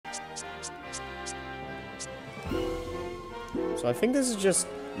So I think this is just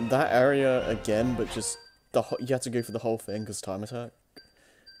that area again, but just you have to go for the whole thing because time attack.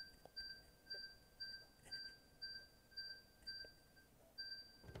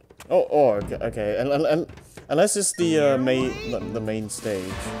 Oh, okay. And unless it's the main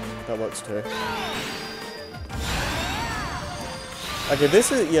stage, that works too. Okay,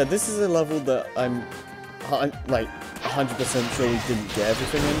 this is a level that I'm like 100% sure we didn't get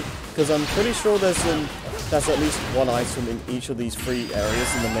everything in, because I'm pretty sure there's at least one item in each of these 3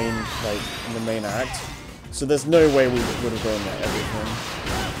 areas in the main act. So there's no way we would have gone there everything.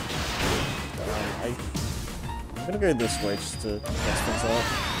 I'm gonna go this way just to test things out.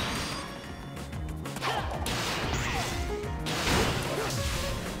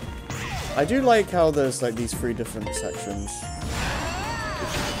 I do like how there's like these 3 different sections.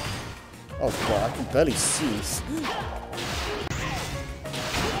 Oh god, I can barely see.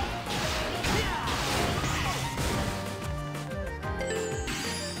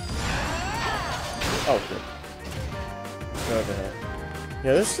 Oh, good. Go over here.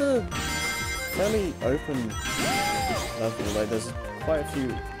 Yeah, this is a fairly open level. Like, there's quite a few,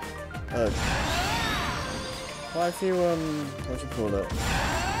 what do you call it?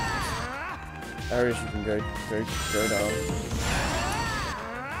 Areas you can go down.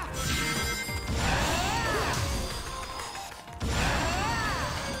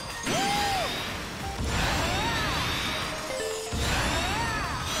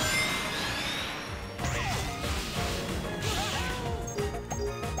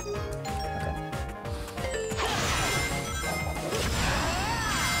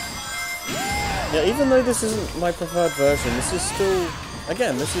 Yeah, even though this isn't my preferred version, this is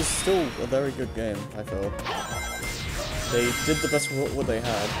still a very good game, I feel. They did the best with what they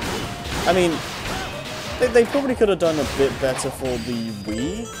had. I mean, they probably could have done a bit better for the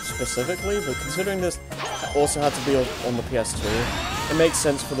Wii, specifically, but considering this also had to be on the PS2, it makes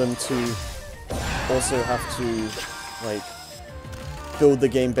sense for them to also have to, like, build the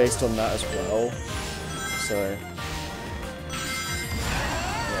game based on that as well. So...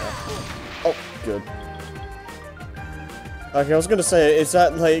 oh, good. Okay, I was gonna say, is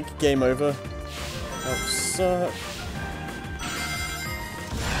that, like, game over? Oh, suck.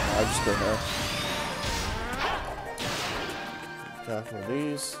 I'll just go here. Careful of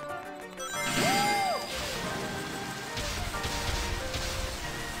these.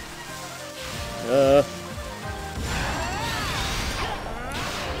 Alright.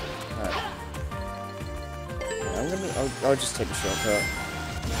 I'll just take a shortcut.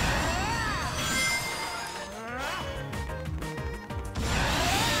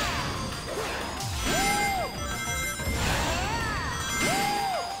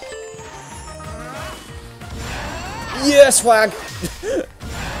 Yes, swag!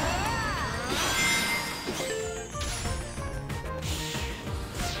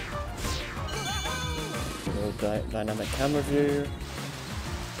 Little dynamic camera view.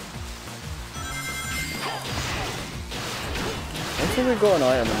 I think we got an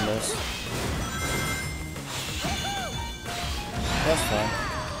item in this. That's fine.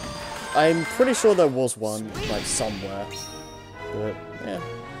 I'm pretty sure there was one, like, somewhere. But, yeah,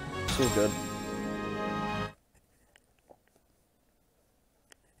 it's all good.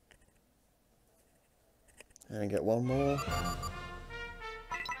 And get one more.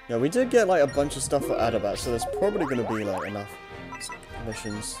 Yeah, we did get like a bunch of stuff for Adabat, so there's probably going to be like enough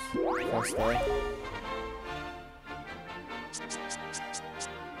missions for us there.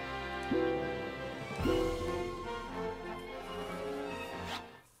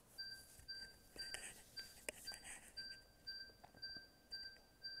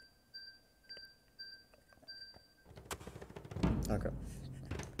 Okay.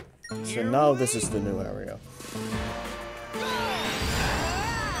 So now this is the new area. There's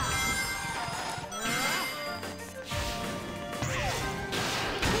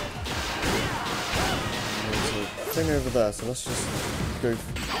a thing over there, so let's just go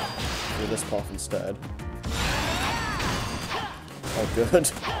through this path instead. Oh, good.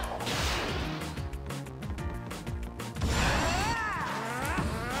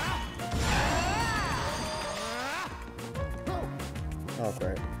 Oh,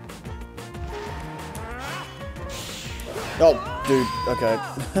 great. Oh, dude, okay.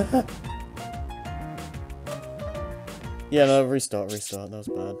 Yeah, no, restart, that was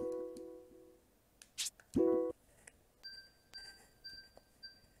bad.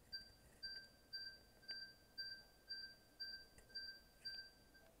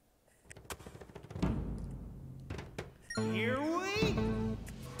 Here we go.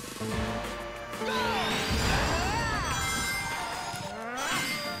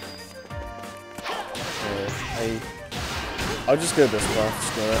 I'll just go this path,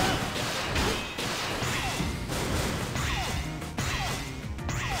 screw it.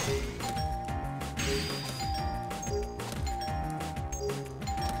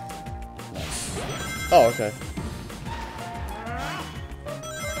 Nice. Oh, okay.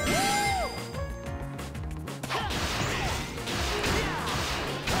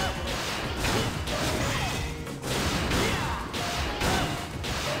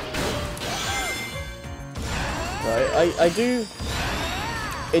 Right, I do...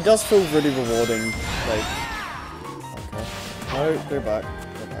 It does feel really rewarding, like... Okay. No, go back.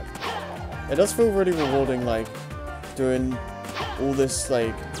 Go back. It does feel really rewarding, like, doing all this,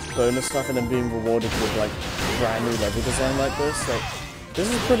 like, bonus stuff and then being rewarded with, like, brand new level design like this. Like, this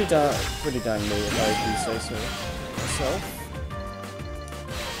is pretty dang neat, if I do say so myself.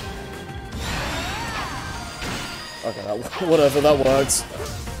 Okay, that, whatever, that works.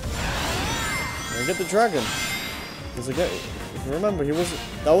 I get the dragon. Because again, if you remember,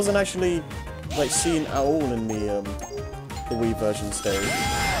 that wasn't actually like seen at all in the Wii version stage.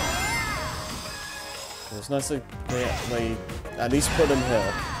 It's nice that they at least put him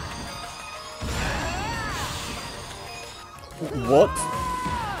here. What?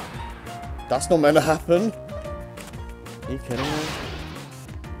 That's not meant to happen. Are you kidding me?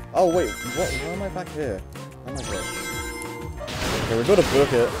 Oh wait, what? Why am I back here? Oh my god. Okay, we've got to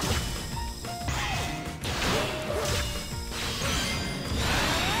book it.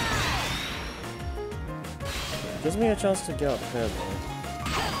 Gives me a chance to get up here,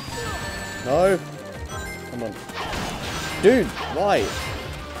 though. No! Come on. Dude, why?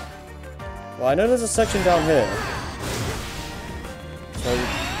 Well, I know there's a section down here. So...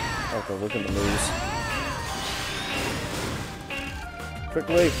 Okay, we're gonna lose.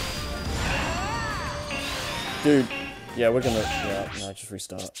 Quickly! Dude. Yeah, we're gonna... Yeah, no, just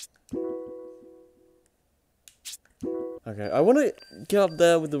restart. Okay, I want to get up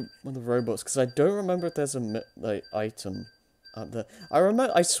there with the robots because I don't remember if there's a like item up there.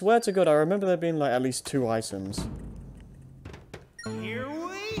 I swear to God, I remember there being like at least 2 items. Here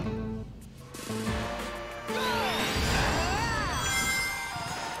we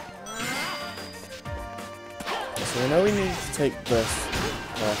So we know we need to take this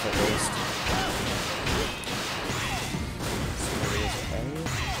off at least.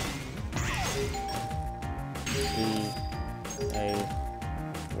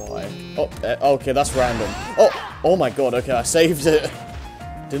 Oh, okay, that's random. Oh my god, okay, I saved it.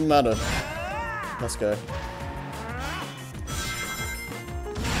 Didn't matter. Let's go.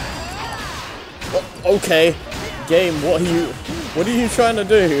 Oh, okay. Game, what are you trying to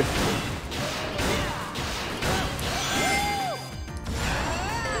do?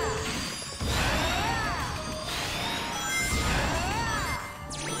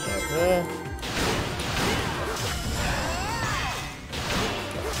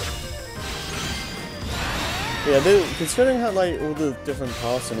 Yeah, considering how like all the different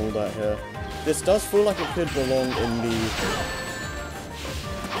parts and all that here, this does feel like it could belong in the...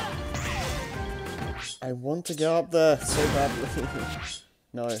 I want to get up there so badly.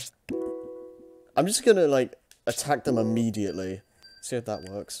 No. I'm just gonna like attack them immediately. See if that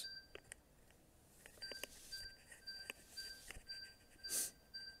works.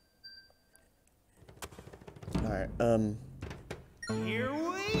 Alright, Here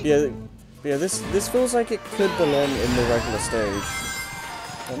we Yeah, this feels like it could belong in the regular stage.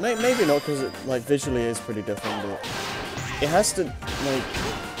 Well, maybe not, because it like visually is pretty different, but it has to like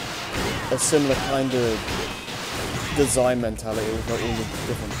a similar kind of design mentality with like, all the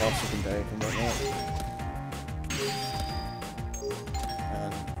different parts you can take and whatnot.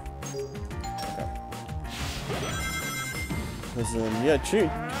 Okay. Because yeah,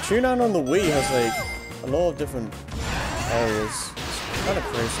 Tune Out on the Wii has like a lot of different areas. It's kind of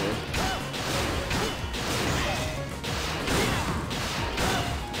crazy.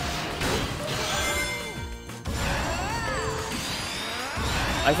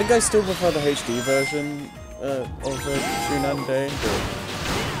 I think I still prefer the HD version of the Tune Out Day, but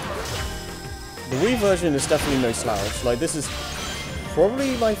the Wii version is definitely no slouch. Like, this is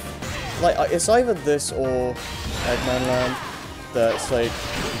probably my... Like, it's either this or Eggman Land that's like...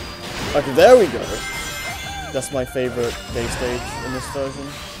 Okay, there we go! That's my favorite day stage in this version.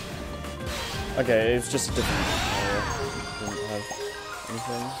 Okay, it's just a different area. Didn't have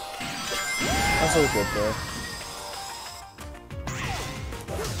anything. That's all good, though.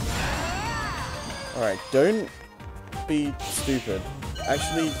 Alright, don't be stupid.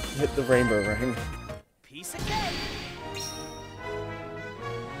 Actually hit the rainbow ring. piece of cake.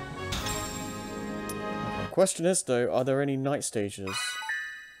 The question is though, are there any night stages?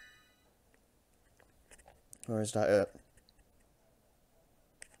 Or is that it?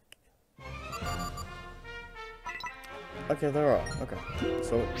 Okay, there are. Okay.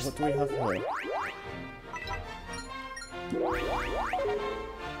 So, what do we have here?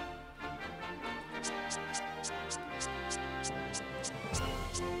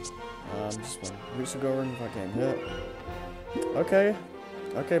 Just one. Reach the goal ring if I can hit. Okay.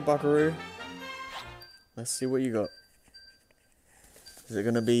 Okay, Buckaroo. Let's see what you got. Is it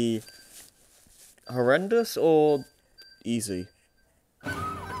gonna be horrendous or easy?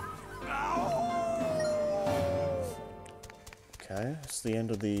 Okay, it's the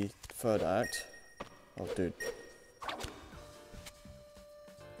end of the third act. Oh, dude.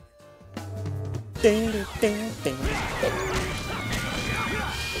 Ding, ding, ding.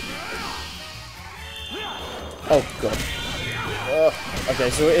 Oh, God. Okay,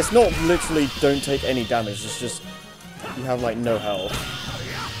 so it's not literally don't take any damage, it's just you have, like, no health.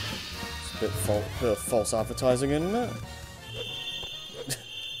 It's a bit of false advertising, isn't it?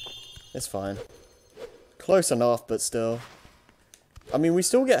 It's fine. Close enough, but still. I mean, we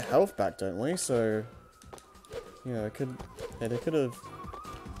still get health back, don't we? So, yeah, they could have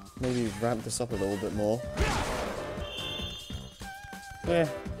maybe ramped this up a little bit more. Yeah.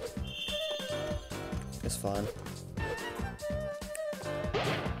 It's fine.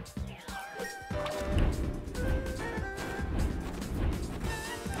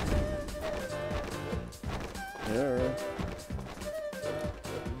 Yeah.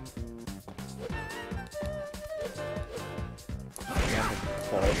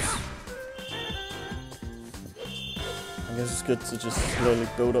 I guess it's good to just slowly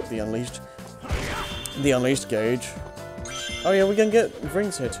build up the unleashed gauge. Oh yeah, we can get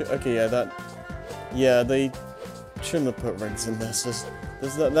rings here too. Okay, yeah, yeah, they shouldn't have put rings in this.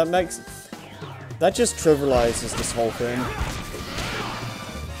 That just trivializes this whole thing.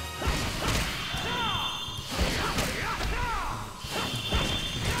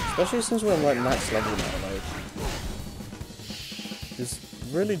 Especially since we're like max level now, like this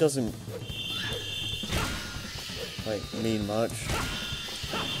really doesn't like mean much.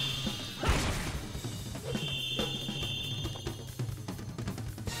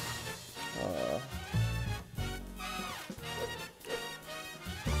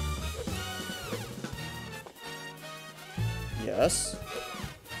 Yes.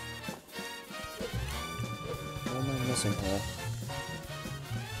 What am I missing here?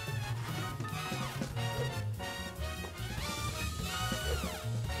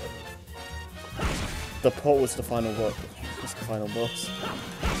 The pot was the final boss. It's the final boss.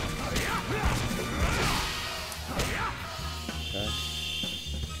 Okay.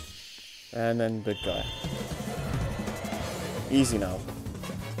 And then big guy. Easy now.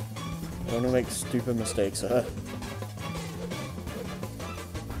 Don't wanna make stupid mistakes, huh?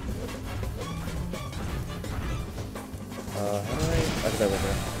 How do I... Okay, there we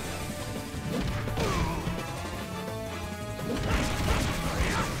go.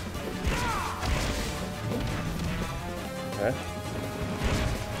 Okay.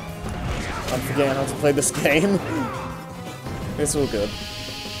 I'm forgetting how to play this game. It's all good.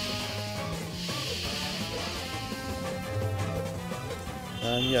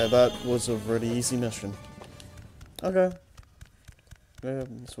 And yeah, that was a really easy mission. Okay. Yeah,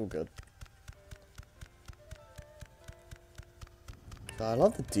 it's all good. I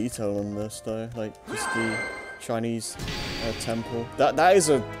love the detail in this though, like just the Chinese temple. That is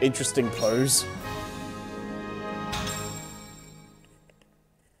an interesting pose.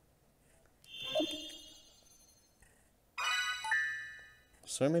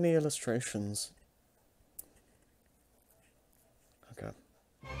 So many illustrations. Okay.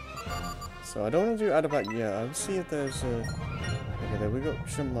 So I don't want to do Adaback yet. I'll see if there's a... Okay, there we got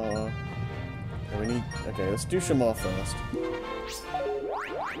Shamar. Okay, we need... Okay, let's do Shamar first.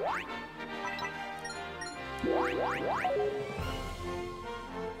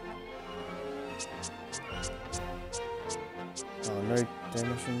 Oh, no day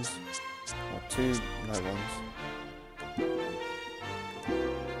missions. Oh, 2 night ones.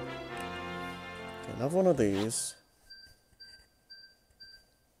 Okay, another one of these.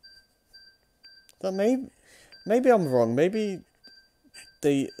 That maybe I'm wrong. Maybe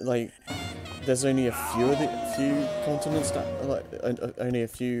they like. There's only a few continents that like only a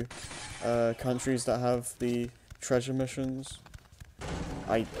few countries that have the treasure missions.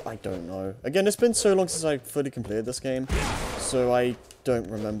 I don't know. Again, it's been so long since I fully completed this game, so I don't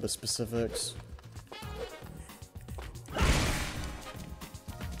remember specifics.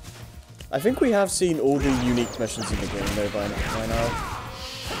 I think we have seen all the unique missions in the game though by now.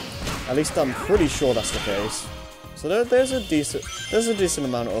 At least I'm pretty sure that's the case. So there's a decent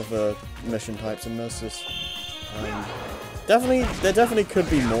amount of mission types in this. There definitely could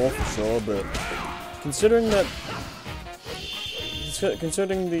be more for sure, but considering that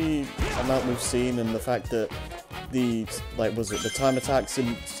considering the amount we've seen and the fact that the the time attacks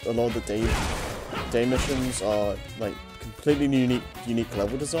in a lot of the day missions are like completely unique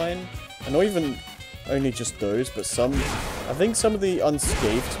level design, and not even only just those, but I think some of the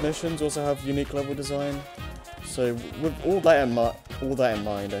unscathed missions also have unique level design. So with all that in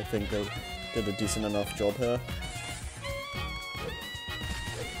mind, I think they did a decent enough job here.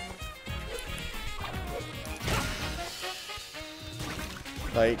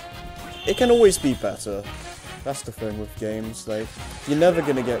 Like, it can always be better. That's the thing with games. Like, you're never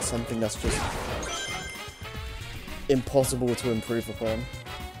gonna get something that's just impossible to improve upon.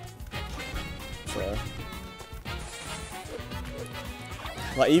 So,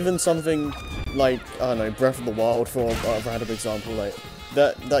 like, even something like, I don't know, Breath of the Wild, for a random example, like,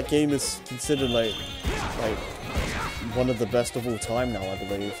 that game is considered like one of the best of all time now, I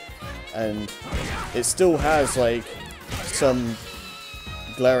believe. And it still has, like, some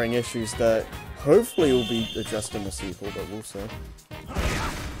glaring issues that hopefully will be addressed in the sequel, but we'll see.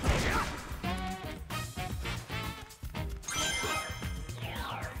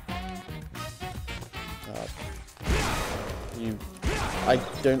 I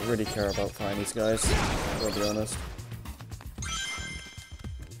don't really care about fighting these guys, I'll be honest.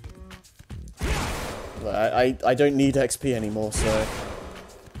 I don't need XP anymore, so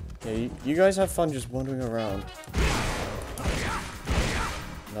yeah, you guys have fun just wandering around.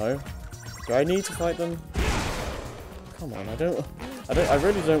 No? Do I need to fight them? Come on, I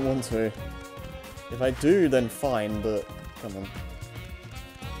really don't want to. If I do, then fine, but come on.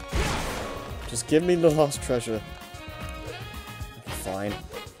 Just give me the last treasure. Fine.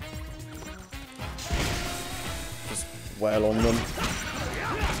 Just wail on them.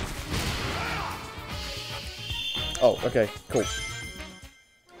 Oh, okay, cool.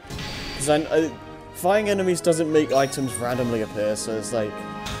 Because fighting enemies doesn't make items randomly appear, so it's like,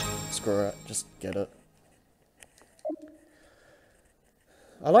 screw it, just get it.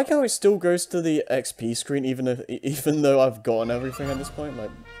 I like how it still goes to the XP screen even though I've gotten everything at this point.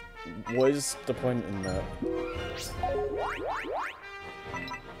 Like, what is the point in that?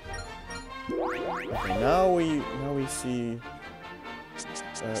 Okay, now we see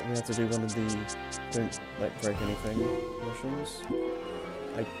we have to do one of the don't like break anything missions.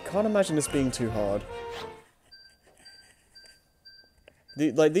 I can't imagine this being too hard.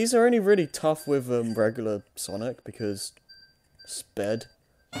 These are only really tough with regular Sonic because sped.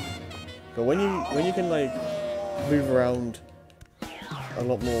 But when you can like move around a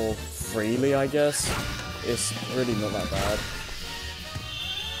lot more freely, I guess, it's really not that bad.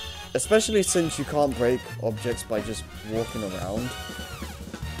 Especially since you can't break objects by just walking around.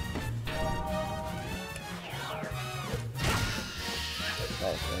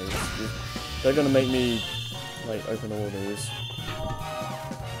 Okay, they're gonna make me like open all these.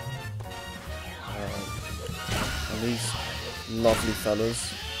 And these lovely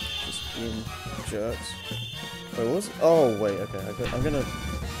fellas just being jerks. Wait, what was it? Oh wait, okay, I'm gonna.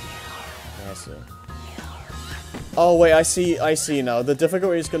 Yeah, I see. Oh wait, I see now. The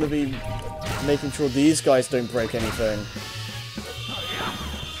difficulty is gonna be making sure these guys don't break anything,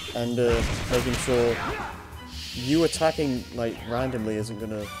 and making sure you attacking like randomly isn't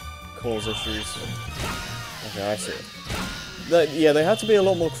gonna cause issues. Okay, I see. Yeah, they have to be a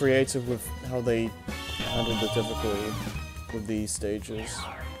lot more creative with how they handle the difficulty with these stages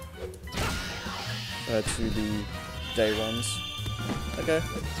compared to the day ones. Okay,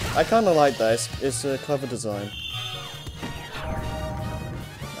 I kind of like that. It's a clever design.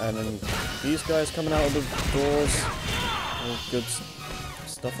 And then these guys coming out of the doors, all good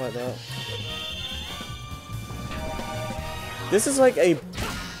stuff like that. This is like a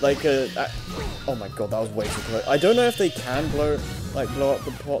oh my god, that was way too close. I don't know if they can blow up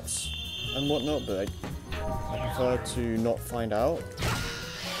the pots and whatnot, but I prefer to not find out.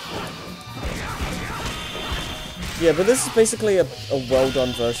 Yeah, but this is basically a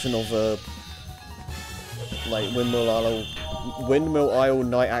well-done version of a like Windmill Isle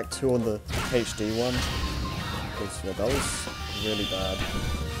Night Act 2 on the HD one. Because yeah, that was really bad.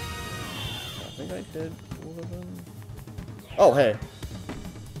 I think I did all of them. Oh, hey.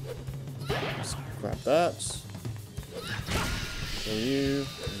 Just grab that. So you,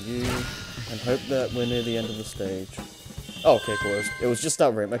 and hope that we're near the end of the stage. Oh, okay, cool. It was just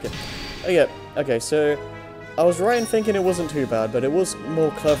that room. Okay. Oh, yeah. Okay, so I was right in thinking it wasn't too bad, but it was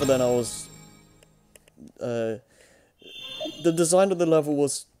more clever than I was. The design of the level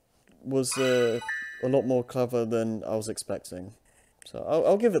was a lot more clever than I was expecting. So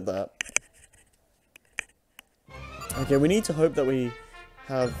I'll give it that. Okay, we need to hope that we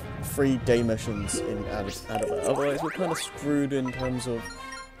have 3 day missions in Adabet. Otherwise, we're kind of screwed in terms of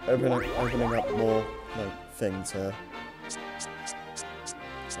opening up more like things here.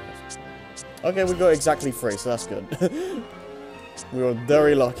 Okay, we got exactly 3, so that's good. We were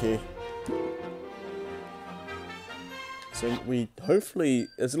very lucky. So we hopefully,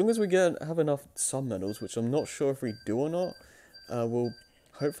 as long as we have enough sun medals, which I'm not sure if we do or not, we'll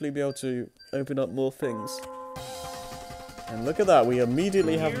hopefully be able to open up more things. And look at that, we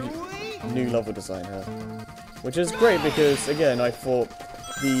immediately have new level design here. Which is great because, again, I thought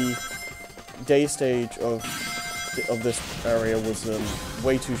the day stage of this area was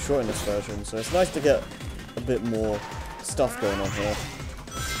way too short in this version. So it's nice to get a bit more stuff going on here.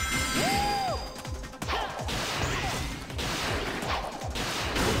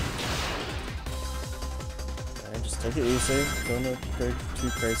 Okay, just take it easy, don't wanna go too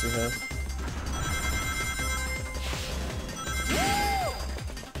crazy here.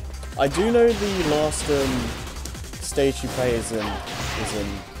 I do know the last stage you play is in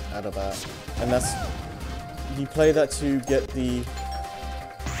Adabat, and that's you play that to get the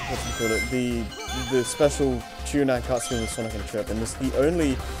the special tune-out cutscene with Sonic and Chip, and it's the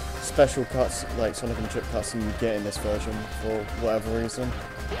only special Sonic and Chip cutscene you get in this version for whatever reason.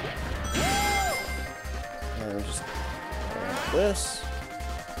 And we'll just like this,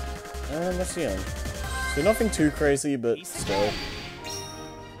 and that's the end. So nothing too crazy, but still.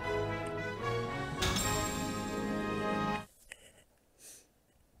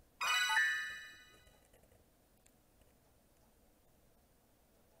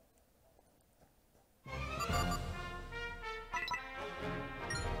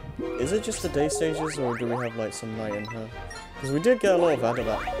 Is it just the day stages, or do we have like some night in here? Because we did get a lot of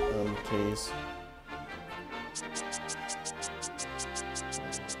Adabat keys.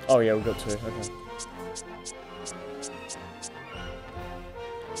 Oh yeah, we got 2. Okay.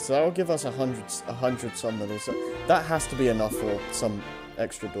 So that will give us 100 sun medals. That has to be enough for some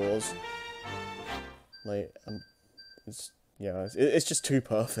extra doors. Like, it's just too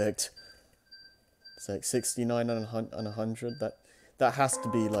perfect. It's like 69 and 100. That has to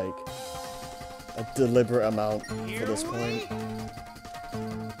be like a deliberate amount for this point.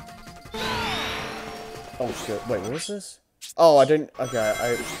 Oh shit! Wait, what is this? Oh, I didn't. Okay,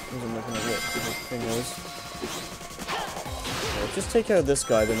 I wasn't looking at what the thing was. Okay, just take care of this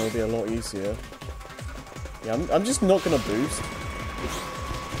guy, then it'll be a lot easier. Yeah, I'm just not gonna boost.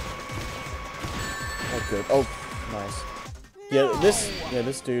 Oh good. Oh, nice. Yeah,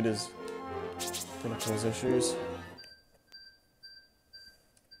 this dude is gonna cause issues.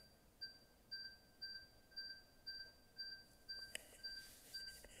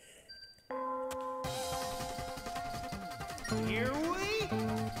 Here we go.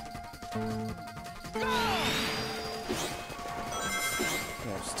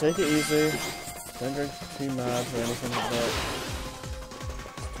 Yeah, just take it easy. Don't go too mad or anything like that.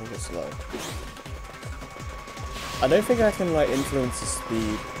 Just take it slow. I don't think I can like influence the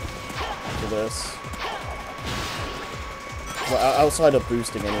speed for this. Well, outside of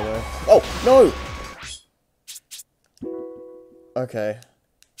boosting anyway. Oh no! Okay.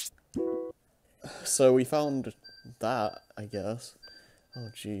 So we found that, I guess. Oh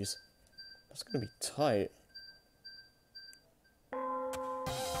jeez. That's gonna be tight.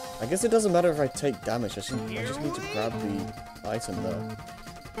 I guess it doesn't matter if I take damage, I just need to grab the item there.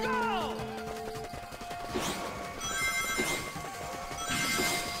 Okay.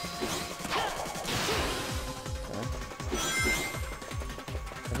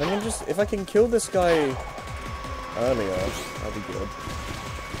 If I can kill this guy earlier, that'll be good.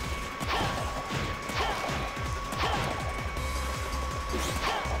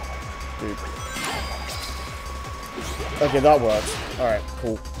 Dude. Okay, that works. Alright,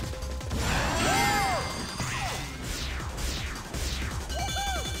 cool.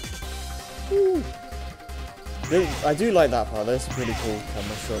 Woo. I do like that part, that's a pretty cool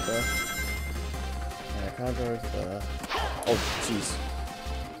camera shot there. Yeah, I can't go over there. Oh, jeez.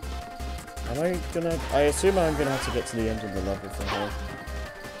 I assume I'm gonna have to get to the end of the level from here.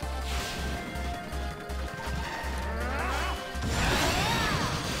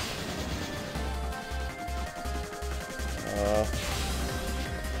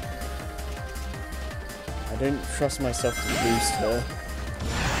 I don't trust myself to boost her.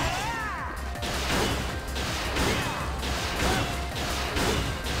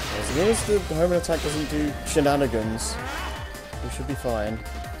 As long as the home attack doesn't do shenanigans, we should be fine.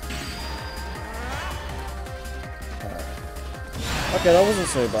 Okay, that wasn't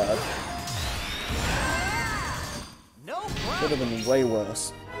so bad. Could have been way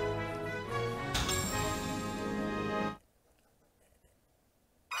worse.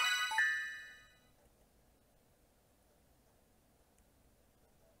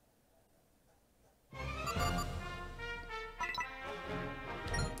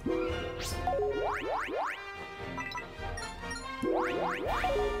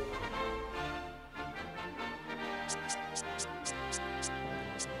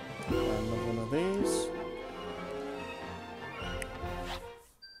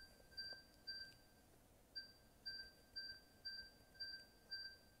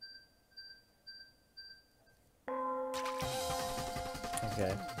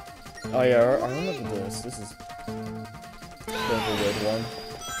 Okay. Oh yeah, I remember this. This is a bit of a weird one.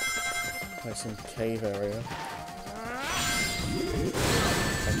 Like some cave area.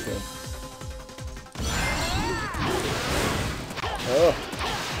 Okay. Oh!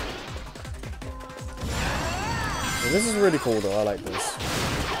 Yeah, this is really cool though, I like this.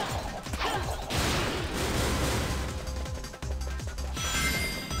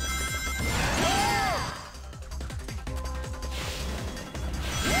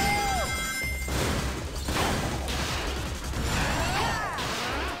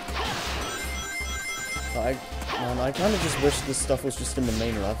 Man, I kind of just wish this stuff was just in the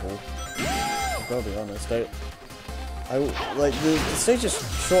main level. I've got to be honest. Like, the stage is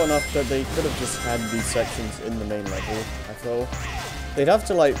short enough that they could have just had these sections in the main level, I feel. They'd have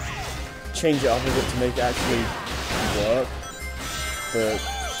to, like, change it up a bit to make it actually work. But,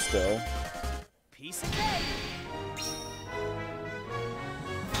 still. Piece of cake.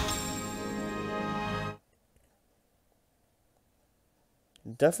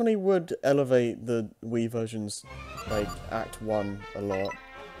 Definitely would elevate the Wii version's, like, Act 1 a lot.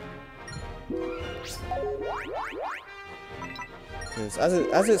 Because as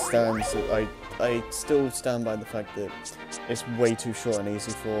it stands, I still stand by the fact that it's way too short and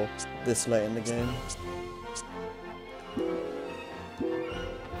easy for this late in the game.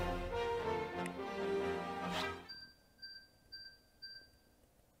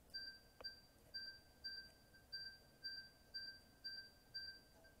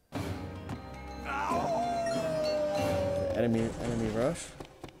 Enemy rush.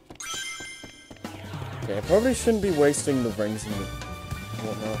 Okay, I probably shouldn't be wasting the rings and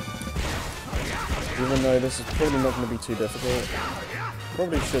whatnot. Even though this is probably not going to be too difficult.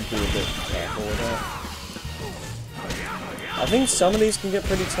 Probably should be a bit careful with that. I think some of these can get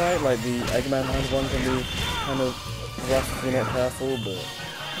pretty tight, like the Eggman hand one can be kind of rough if you're not careful, but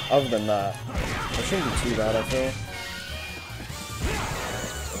other than that, it shouldn't be too bad, I feel.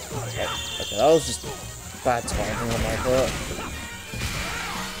 Okay, that was just bad timing on my part.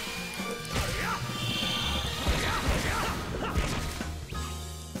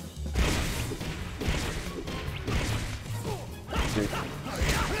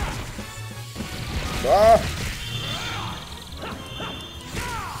 Ah!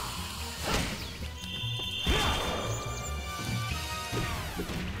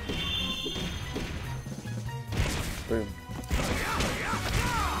 Boom.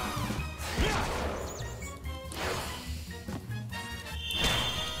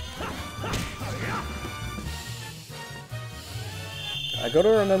 I gotta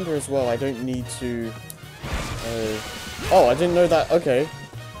remember as well, I don't need to... oh, I didn't know that. Okay.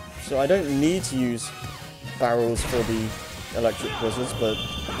 So I don't need to use barrels for the electric blizzards, but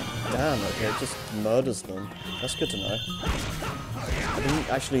damn, okay, it just murders them. That's good to know. I didn't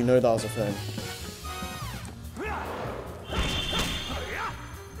actually know that was a thing.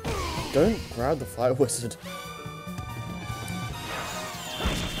 Don't grab the fire wizard.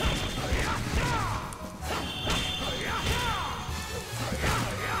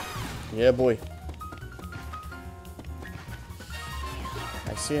 Yeah, boy.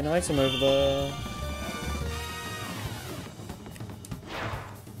 I see an item over there.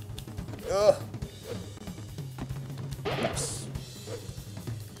 Ugh. Nice.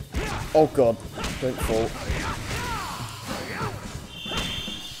 Oh god, don't fall.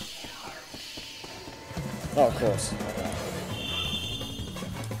 Oh, of course.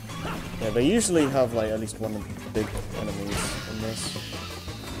 Yeah, they usually have like at least one big enemies in this.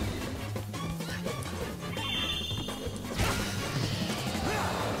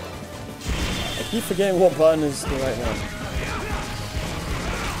 I keep forgetting what button is the right one.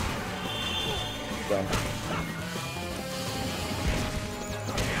 Done.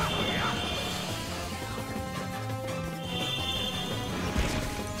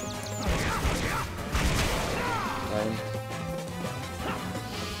 Fine.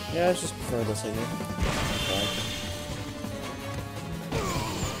 Yeah, I just prefer this here. Fine.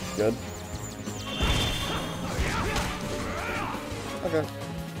 Good. Okay.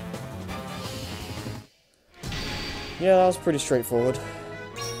 Yeah, that was pretty straightforward.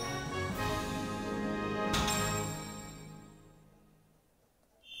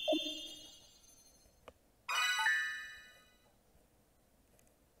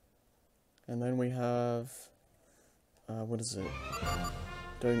 And then we have... what is it?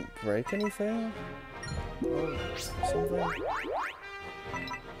 Don't break anything? Or something?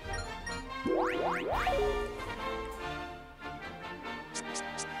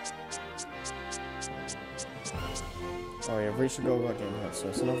 Oh yeah, reach the goal without getting hurt, so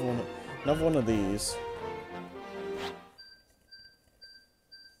it's another one of these.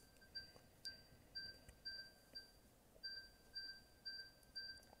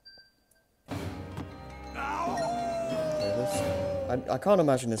 I can't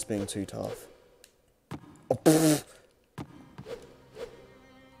imagine this being too tough. Oh, pfft.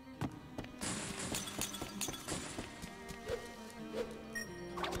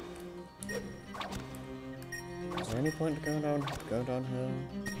 Is there any point to go down here?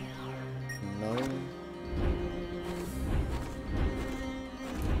 No.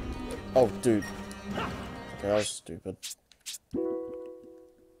 Oh, dude. Okay, that was stupid.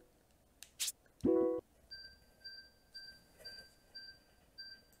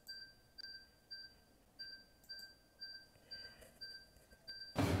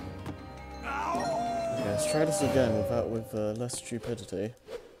 Okay, let's try this again with less stupidity.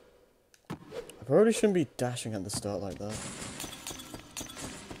 I probably shouldn't be dashing at the start like that.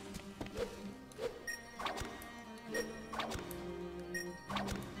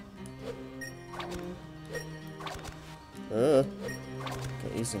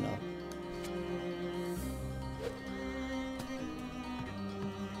 Okay, easy now.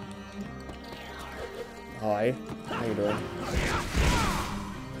 Hi, how you doing?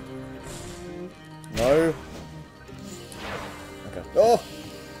 No. Okay. Oh!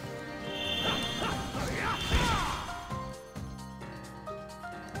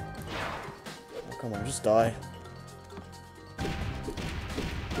 Oh, come on, just die.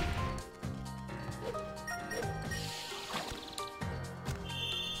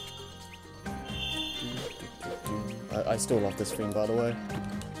 I still love this theme, by the way.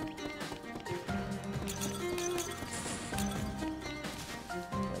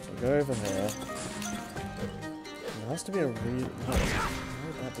 Right, so go over here. There has to be a real... Why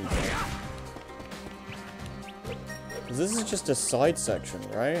would that be there? Because this is just a side section,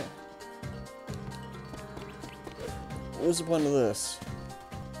 right? What was the point of this?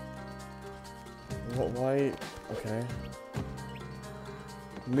 What? Why? Okay.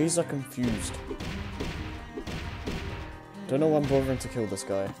 Me's are confused. Don't know why I'm bothering to kill this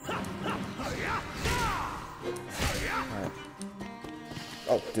guy. Alright.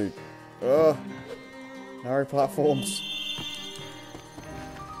 Oh, dude. Ugh. Narrow platforms.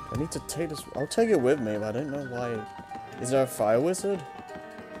 I need to take this. I'll take it with me, but I don't know why. Is there a fire wizard?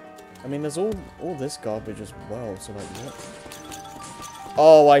 I mean, there's all this garbage as well, so like, what?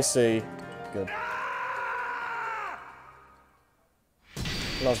 Oh, I see. Good.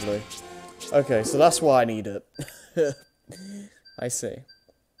 Lovely. Okay, so that's why I need it. I see.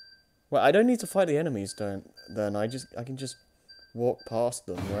 Well, I don't need to fight the enemies, then I can just walk past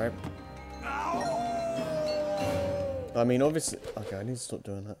them, right? I mean, obviously... Okay, I need to stop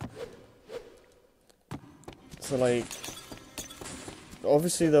doing that. So, like...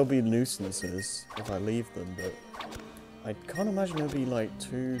 Obviously, there'll be nuisances if I leave them, but... I can't imagine it'll be, like,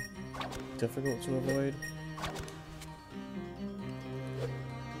 too difficult to avoid.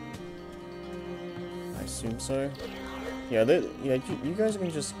 I assume so. Yeah, you guys can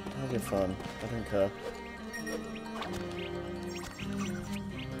just have your fun. I don't care.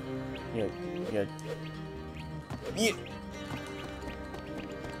 Yeah. Yeah.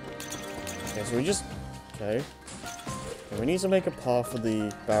 Okay, so we just... Okay. We need to make a path for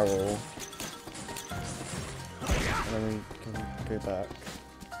the barrel. And then we can go back.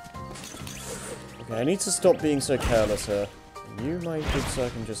 Okay, I need to stop being so careless here. You, my good sir,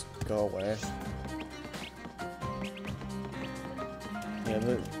 can just go away.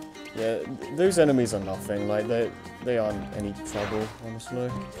 Yeah, those enemies are nothing. Like, they aren't any trouble,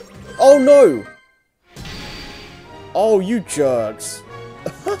 honestly. Oh, no! Oh, you jerks!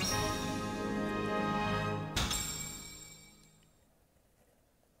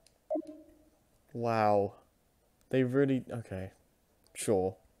 Wow. They really... Okay.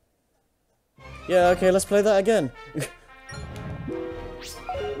 Sure. Yeah, okay, let's play that again.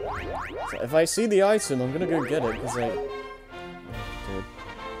 So if I see the item, I'm gonna go get it, because Dude.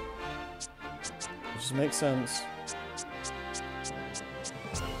 It just makes sense.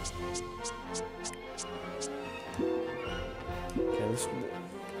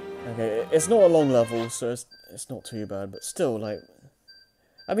 Okay, it's not a long level, so it's not too bad, but still, like...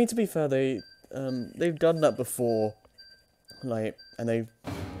 I mean, to be fair, they've done that before, like, and they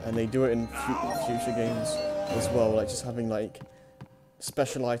do it in future games as well, like just having like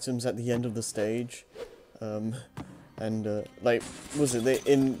special items at the end of the stage, like, was it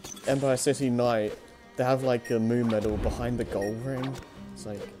in Empire City Night? They have like a moon medal behind the gold ring. It's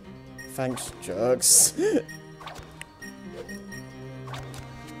like, thanks, jerks.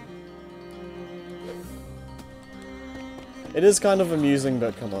 It is kind of amusing,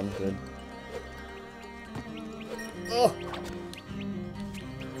 but come on, dude. Oh.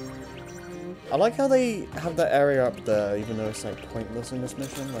 I like how they have that area up there, even though it's like pointless in this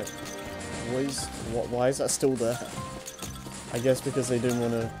mission. Like, why is that still there? I guess because they didn't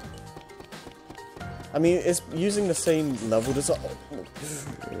want to... I mean, it's using the same level design...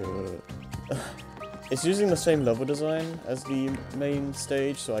 It's using the same level design as the main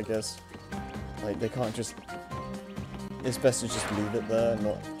stage, so I guess... Like, they can't just... It's best to just leave it there and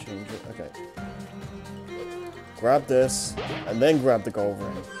not change it. Okay. Grab this, and then grab the gold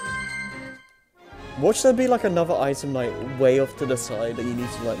ring. Watch there be like another item like way off to the side that you need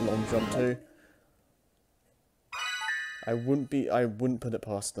to like long jump to. I wouldn't put it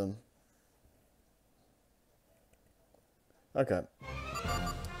past them. Okay.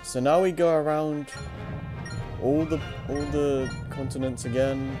 So now we go around all the continents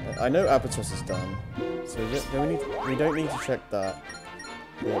again. I know Abatos is done, so we don't need to check that.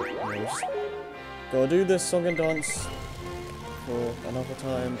 We'll just gotta do this song and dance for another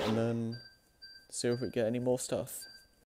time, and then see if we get any more stuff.